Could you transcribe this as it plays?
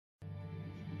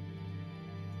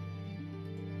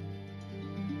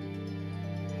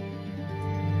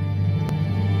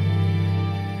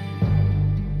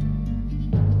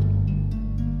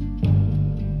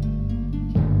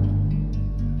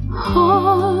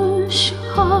Hush,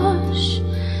 hush,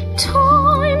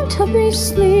 time to be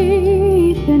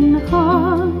sleeping.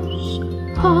 Hush,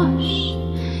 hush,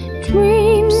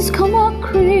 dreams come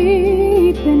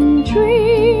a-creeping.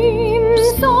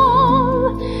 Dreams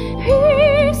of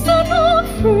peace and of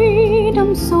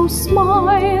freedom. So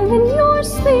smile in your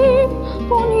sleep,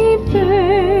 bonny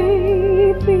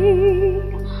baby.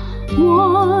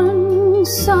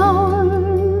 Once our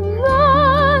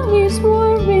valleys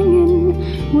were ringing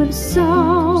with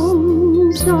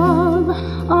sounds of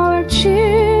our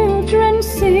children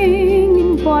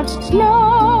singing, but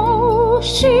now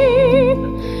sheep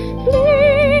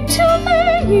bleat till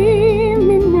the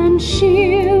evening, and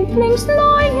sheeplings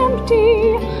lie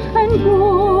empty and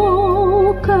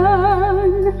broken.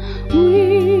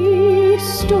 We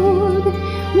stood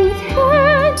with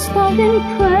heads bowed in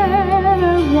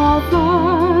prayer while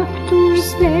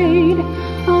factors laid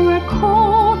our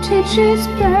cottage's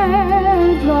bed.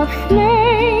 The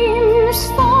flames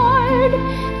fired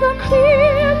the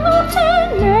clear mountain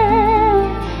air,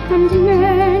 and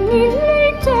many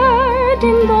lay dead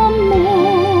in the morning.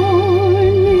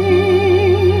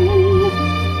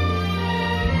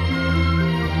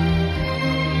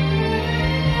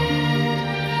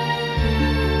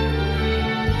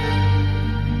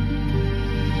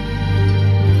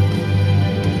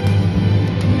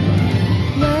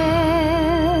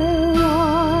 Where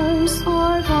was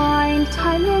our vine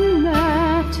time in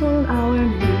metal, our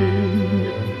moon?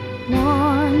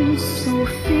 Once so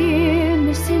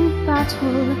fearless in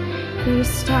battle, we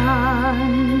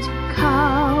stand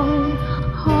cow-hearted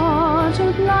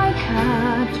like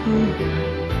cattle,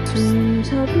 soon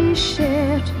to be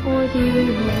shipped for the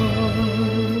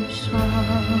ocean.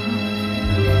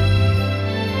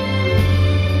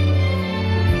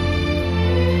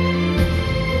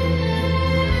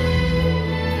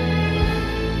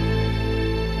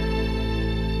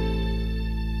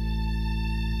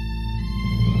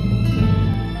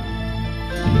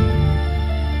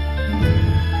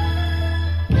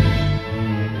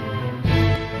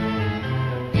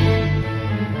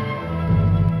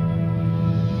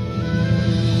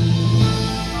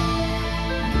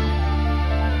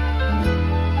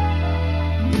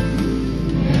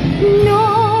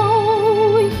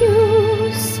 No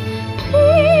use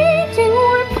pleading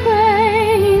or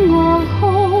praying of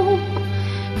hope.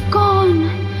 Gone,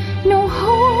 no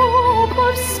hope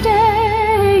of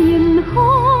staying.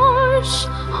 Hush,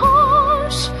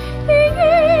 hush, the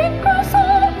acres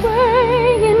away,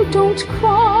 and don't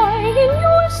cry in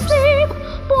your sleep,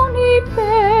 bonny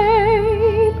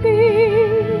baby.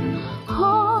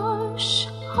 Hush,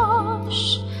 hush,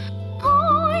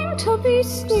 time to be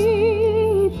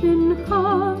sleeping.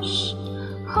 Hush,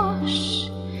 hush,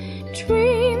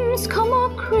 dreams come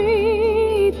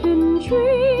a-creeping.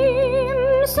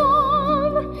 Dreams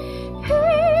of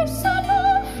peace and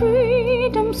of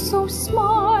freedom. So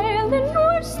smile in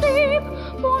your sleep,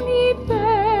 bonny baby.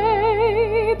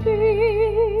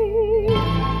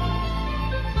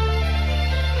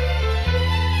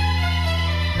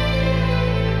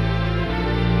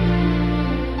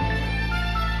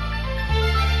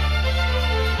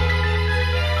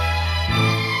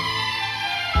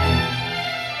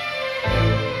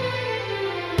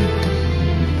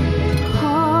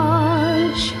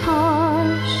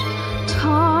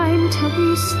 To be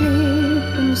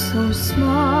sleeping, so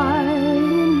smile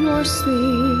in your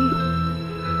sleep,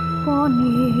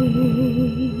 bonny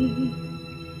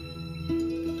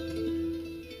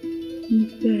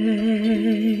baby.